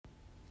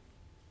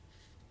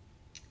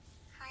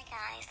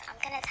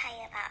going to tell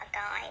you about a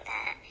guy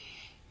that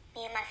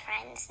me and my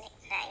friends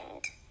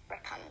nicknamed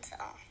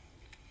Rapunzel.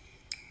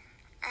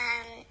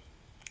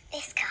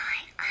 This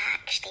guy, I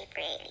actually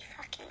really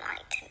fucking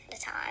liked him at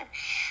the time,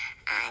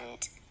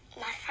 and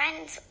my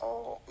friends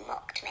all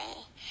mocked me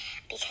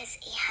because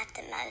he had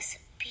the most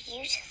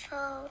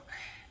beautiful,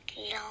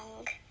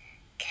 long,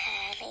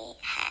 curly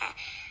hair.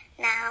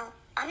 Now,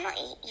 I'm not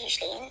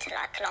usually into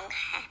like long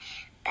hair,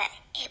 but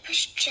it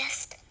was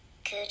just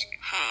good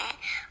hair.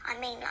 I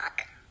mean,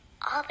 like,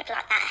 I would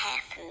like that hair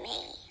for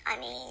me. I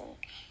mean,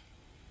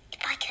 if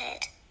I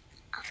could,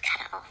 I would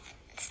cut it off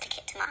and stick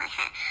it to my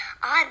hair.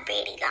 I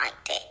really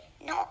liked it,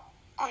 not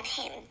on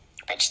him,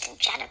 but just in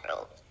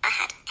general. I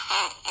had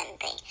hair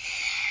envy.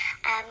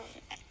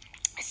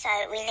 So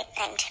we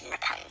nicknamed him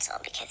Rapunzel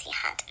because he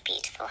had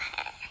beautiful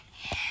hair.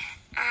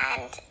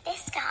 And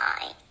this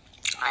guy,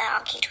 I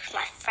argued with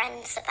my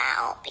friends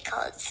about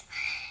because,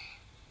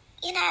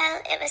 you know,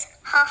 it was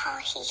ha-ha,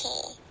 he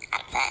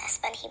at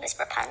first when he was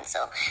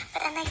Rapunzel.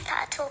 But then they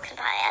started talking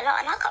about it a lot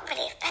and I got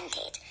really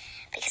offended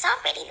because I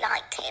really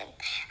liked him.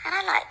 And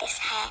I liked this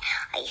hair.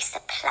 I used to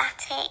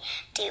plait it,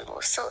 do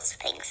all sorts of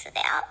things with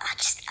it. I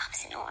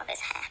was in awe of his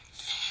hair.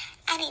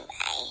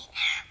 Anyway,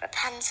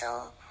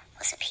 Rapunzel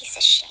was a piece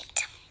of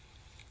shit.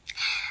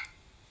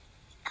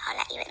 I'll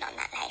let you in on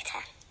that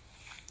later.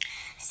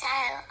 So,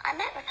 I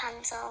met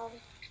Rapunzel.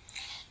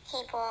 He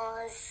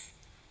was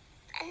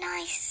a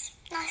nice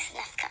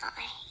enough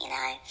guy, you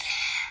know.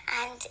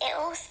 And it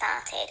all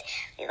started,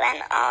 we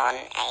went on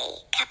a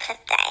couple of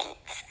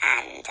dates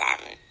and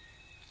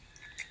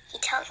he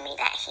told me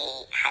that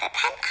he had a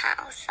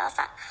penthouse. So I was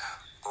like,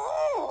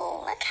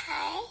 oh,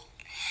 okay.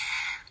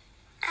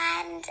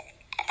 And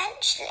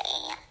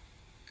eventually,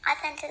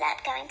 I've ended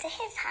up going to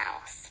his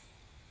house.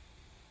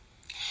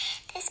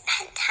 This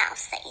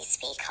penthouse that you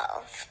speak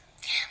of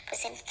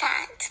was in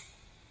fact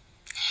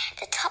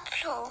the top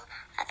floor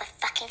of a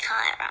fucking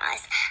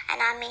high-rise,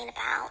 and I mean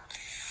about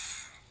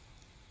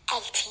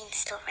 18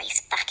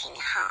 stories fucking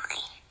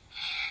high.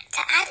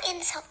 To add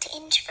insult to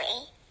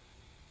injury,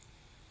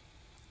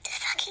 the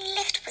fucking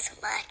lift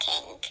wasn't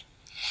working.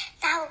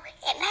 Now,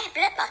 it may have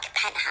looked like a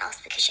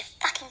penthouse because you're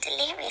fucking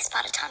delirious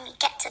by the time you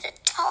get to the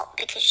top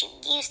because you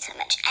used so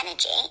much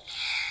energy,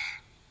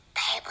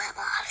 but it wasn't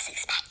what I was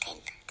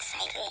expecting, to say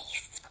the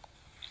least.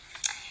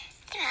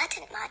 Anyway, I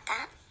didn't like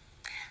that.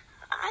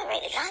 I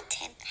really liked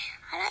him.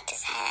 I liked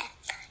his hair.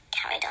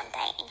 Carried on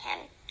dating him.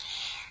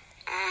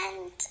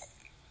 And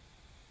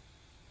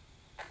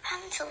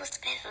Rapunzel was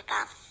a bit of a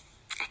bum,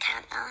 I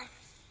can't lie.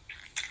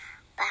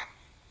 But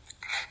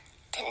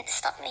didn't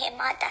stop me in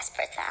my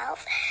desperate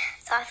self.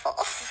 So I thought,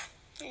 oh,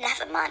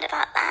 never mind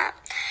about that.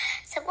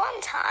 So one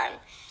time,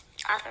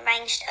 I've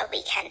arranged a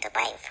weekend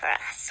away for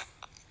us.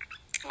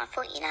 And I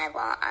thought, you know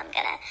what, I'm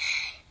going to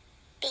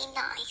be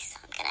nice.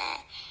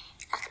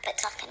 I could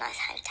book like a nice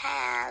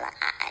hotel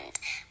and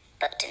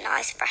booked a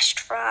nice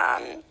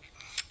restaurant.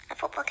 I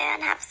thought we'll go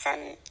and have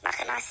like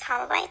a nice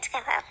time away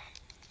together.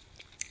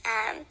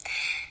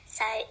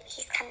 So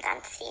he's come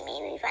down to see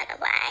me. We went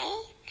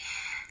away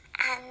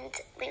and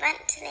we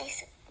went to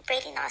this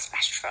really nice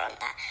restaurant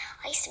that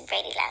I used to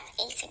really love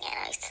eating in.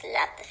 I used to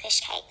love the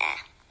fish cake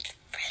there. It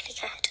was really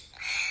good.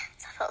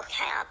 So I thought,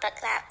 okay, I'll book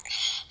that.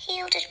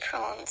 He ordered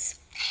prawns.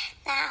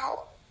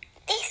 Now,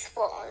 this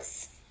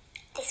was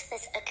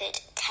a good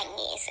 10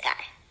 years ago,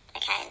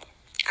 okay?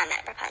 I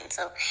met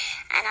Rapunzel,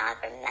 and I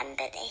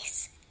remember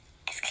this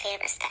as clear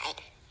as day.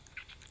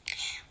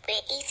 We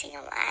were eating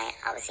away.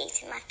 I was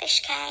eating my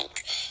fish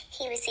cake.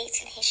 He was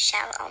eating his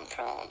shell-on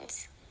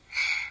prawns.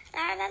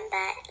 And I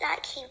remember,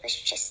 like, he was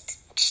just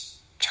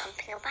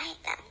chomping away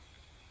at them.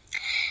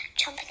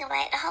 Chomping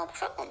away at the whole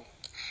prawn.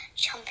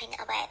 Chomping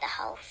away at the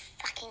whole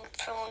fucking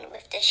prawn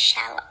with the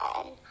shell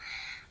on.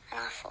 And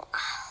I thought,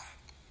 oh,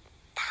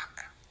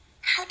 fuck.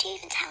 How do you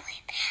even tell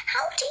him?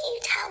 How do you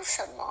tell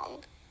someone,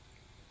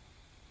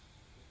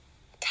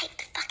 take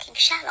the fucking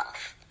shell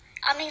off?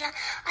 I mean, like,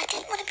 I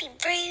didn't want to be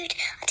rude.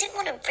 I didn't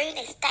want to ruin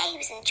his day. He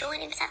was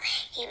enjoying himself.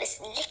 He was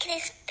licking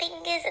his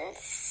fingers and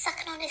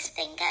sucking on his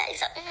finger.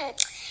 He's like,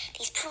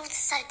 these prawns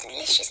are so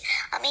delicious.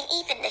 I mean,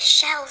 even the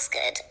shell's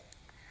good.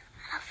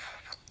 And I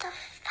thought, what the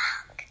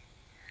fuck?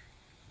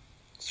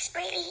 He's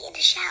really eating the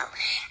shell.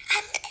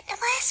 And the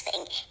worst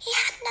thing, he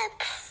had no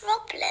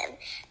problem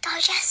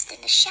digesting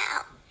the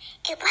shell.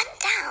 It went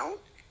down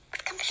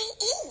with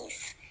complete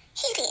ease.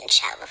 He'd eaten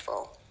shell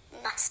before.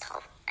 Must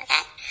have,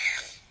 okay?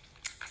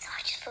 So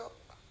I just thought,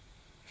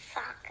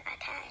 fuck,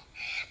 okay.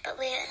 But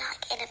we were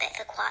like in a bit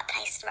of a quiet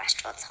place at the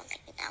restaurant, something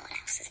no one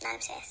else has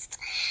noticed.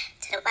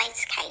 So the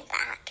waiter came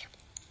back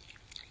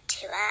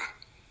to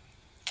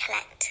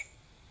collect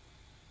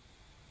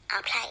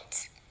our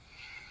plates.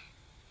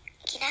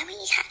 You know when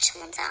you catch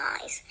someone's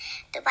eyes?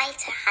 The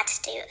waiter had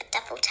to do a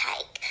double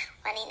take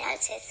when he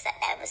noticed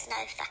that there was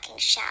no fucking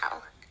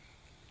shell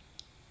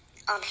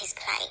on his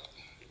plate.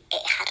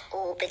 It had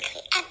all been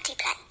clear. Empty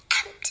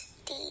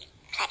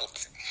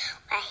plates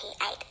where he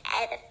ate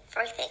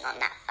everything on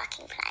that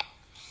fucking plate.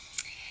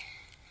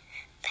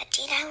 But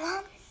do you know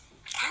what?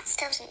 That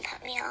still didn't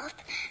put me off.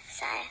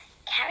 So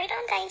carried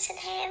on dating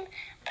him,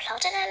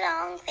 plodded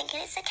along, thinking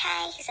it's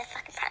okay, he's a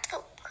fucking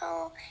practical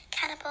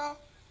cannibal.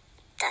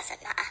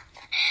 Doesn't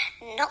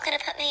matter. Not going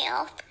to put me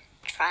off.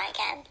 Try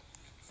again.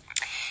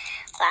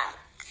 Well,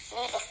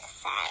 needless to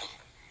say,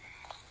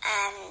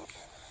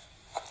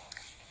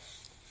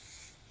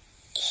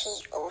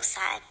 he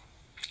also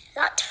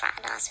liked to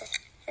fraternise with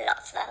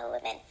lots of other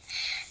women.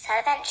 So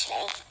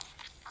eventually,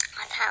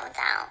 I found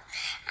out,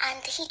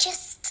 and he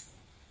just,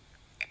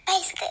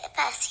 basically at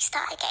first he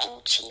started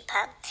getting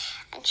cheaper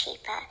and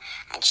cheaper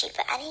and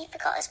cheaper, and he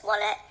forgot his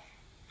wallet,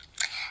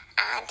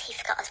 and he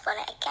forgot his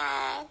wallet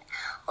again,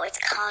 or his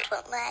card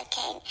wasn't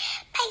working.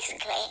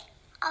 Basically,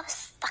 I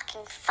was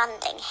fucking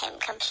funding him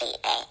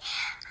completely,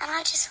 and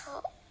I just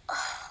thought,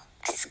 oh,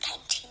 this is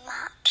getting too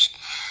much.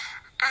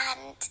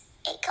 And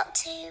it got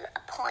to a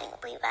point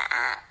we were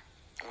at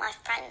my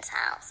friend's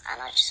house,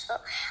 and I just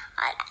thought,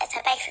 so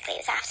basically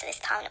it was after this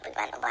time that we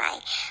went away,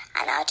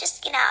 and I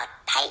just, I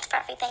paid for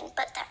everything,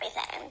 booked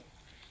everything.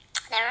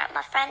 They were at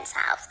my friend's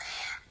house,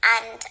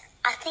 and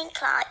I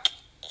think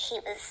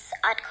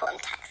I'd caught him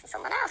texting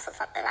someone else or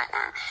something like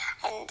that,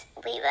 and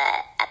we were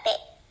a bit,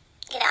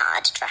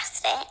 I'd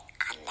addressed it,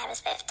 and there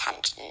was a bit of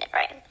tension in the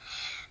room.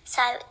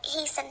 So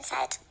he then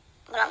said,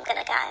 well, I'm going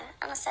to go,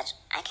 and I said,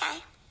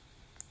 okay,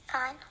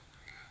 fine.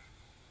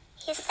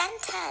 He then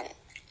turned,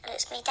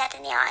 looked me dead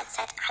in the eye and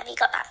said, have you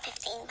got that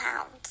 £15?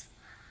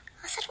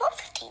 I said, what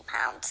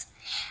 £15?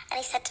 And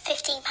he said,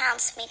 £15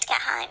 for me to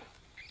get home.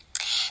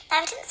 Now,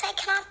 he didn't say,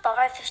 can I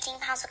borrow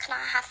 £15 or can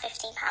I have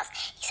 £15?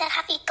 He said,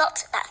 have you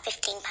got that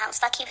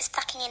 £15? Like he was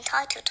fucking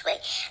entitled to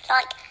it.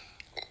 Like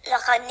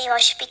I knew I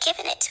should be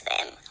giving it to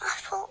him. I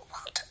thought,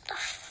 what the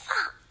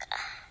fuck?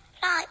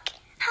 Like,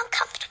 how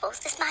comfortable has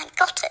this man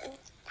gotten?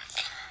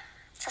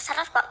 So I said,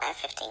 I've got no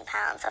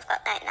 £15, I've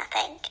got no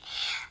nothing.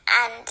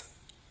 And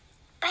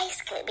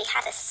basically we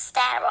had a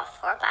stare-off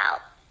for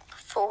about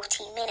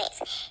 40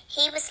 minutes.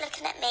 He was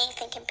looking at me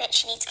thinking,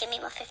 bitch, you need to give me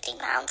my £15.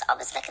 I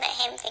was looking at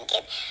him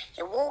thinking,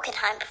 you're walking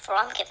home before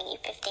I'm giving you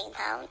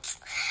 £15.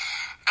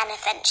 And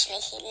eventually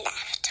he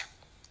left.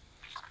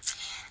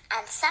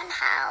 And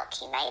somehow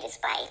he made his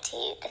way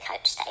to the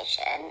coach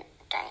station.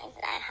 Don't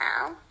even know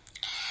how.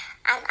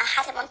 And I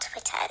had him on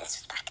Twitter.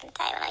 This was back in the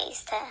day when I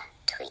used to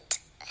tweet.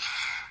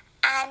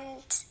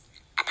 And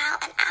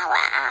about an hour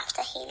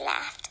after he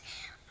left,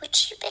 would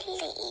you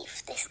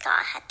believe this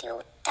guy had the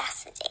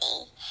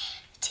audacity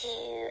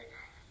to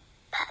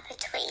put up a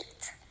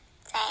tweet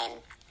saying,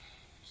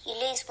 you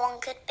lose one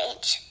good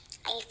bitch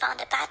and you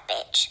find a bad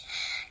bitch.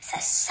 So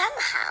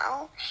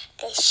somehow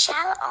this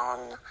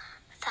shell-on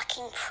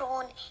fucking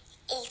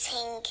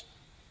prawn-eating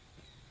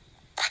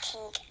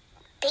fucking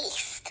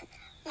beast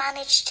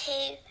managed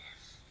to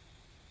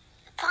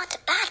find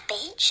a bad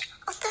bitch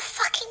on the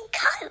fucking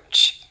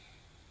coach.